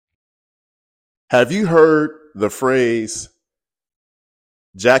Have you heard the phrase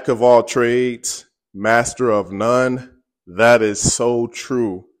jack of all trades, master of none? That is so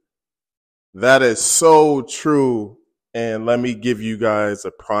true. That is so true. And let me give you guys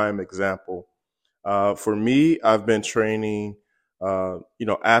a prime example. For me, I've been training,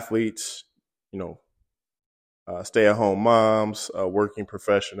 athletes, you know, stay-at-home moms, working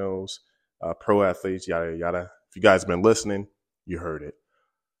professionals, pro athletes, yada yada. If you guys have been listening, you heard it.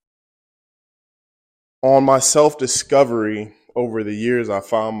 On my self-discovery over the years, I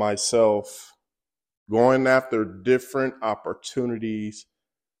found myself going after different opportunities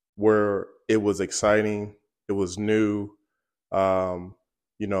where it was exciting, it was new, um,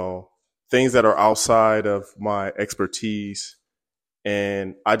 you know, things that are outside of my expertise.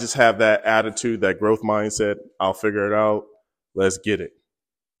 And I just have that attitude, that growth mindset. I'll figure it out. Let's get it.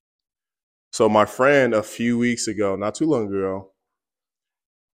 So my friend a few weeks ago, not too long ago,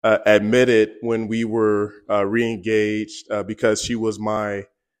 admitted when we were re-engaged because she was my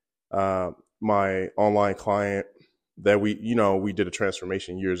online client that we did a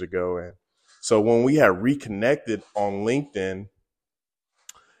transformation years ago. And so when we had reconnected on LinkedIn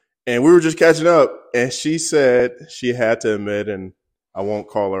and we were just catching up, and she said she had to admit, and I won't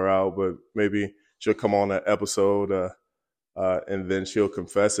call her out, but maybe she'll come on an episode and then she'll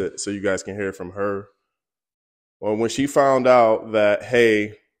confess it so you guys can hear it from her. Well, when she found out that,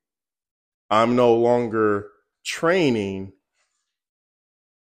 hey, I'm no longer training,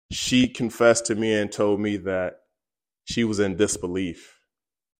 she confessed to me and told me that she was in disbelief,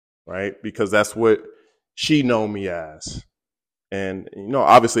 right? Because that's what she know me as. And,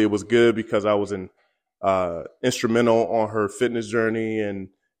 obviously it was good because I was instrumental on her fitness journey, and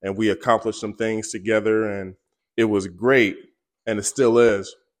we accomplished some things together, and it was great, and it still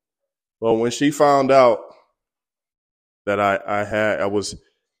is. Well, when she found out that I was,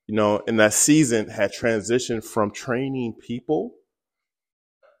 in that season had transitioned from training people,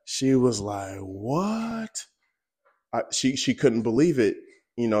 she was like, what? She couldn't believe it.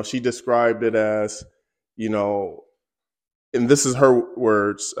 She described it as, and this is her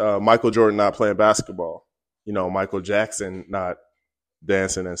words, Michael Jordan not playing basketball, Michael Jackson not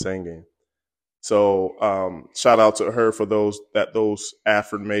dancing and singing. So shout out to her for those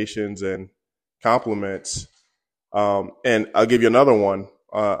affirmations and compliments. And I'll give you another one.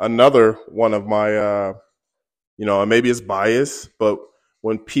 Another one of my, and maybe it's bias, but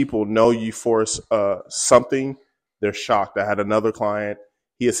when people know you for something, they're shocked. I had another client.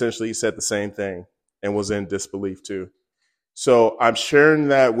 He essentially said the same thing and was in disbelief too. So I'm sharing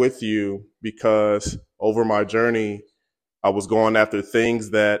that with you because over my journey, I was going after things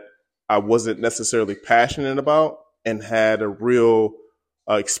that I wasn't necessarily passionate about and had a real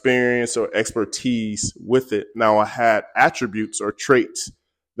experience or expertise with it. Now I had attributes or traits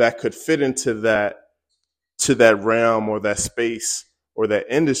that could fit into that realm or that space or that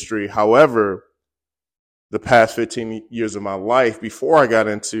industry. However, the past 15 years of my life before I got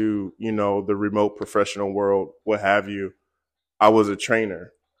into, the remote professional world, what have you, I was a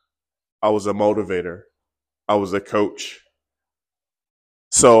trainer. I was a motivator. I was a coach.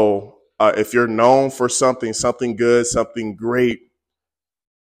 So if you're known for something good, something great,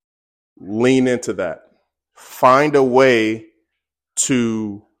 lean into that. Find a way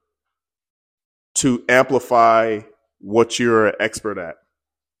to amplify what you're an expert at,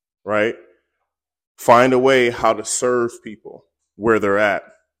 right? Find a way how to serve people where they're at,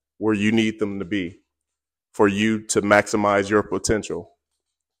 where you need them to be, for you to maximize your potential.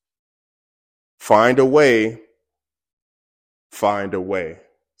 Find a way.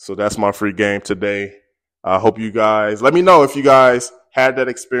 So that's my free game today. I hope you guys, let me know if you guys had that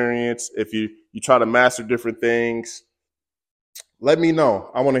experience. If you try to master different things, let me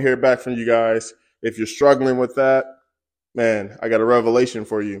know. I want to hear back from you guys. If you're struggling with that, man, I got a revelation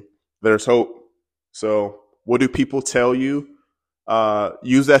for you. There's hope. So what do people tell you?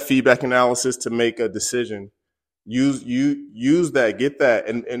 Use that feedback analysis to make a decision. Use that, get that,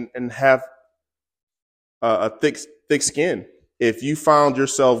 and have a thick skin. If you found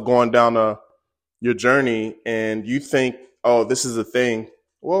yourself going down your journey and you think, oh, this is a thing,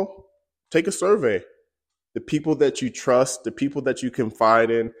 well, take a survey. The people that you trust, the people that you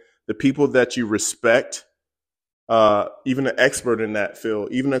confide in, the people that you respect, even an expert in that field,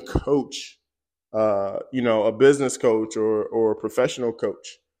 even a coach, a business coach or a professional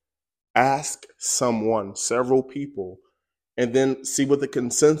coach. Ask someone, several people, and then see what the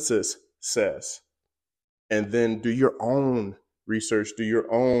consensus says. And then do your own research, do your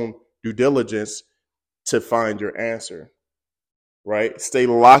own due diligence to find your answer, right? Stay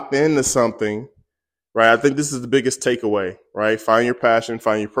locked into something, right? I think this is the biggest takeaway, right? Find your passion,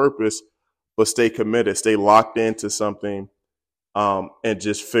 find your purpose, but stay committed, stay locked into something, and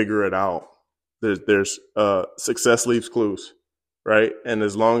just figure it out. There's success leaves clues, right? And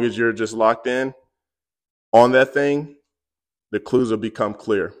as long as you're just locked in on that thing, the clues will become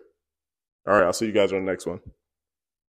clear. All right, I'll see you guys on the next one.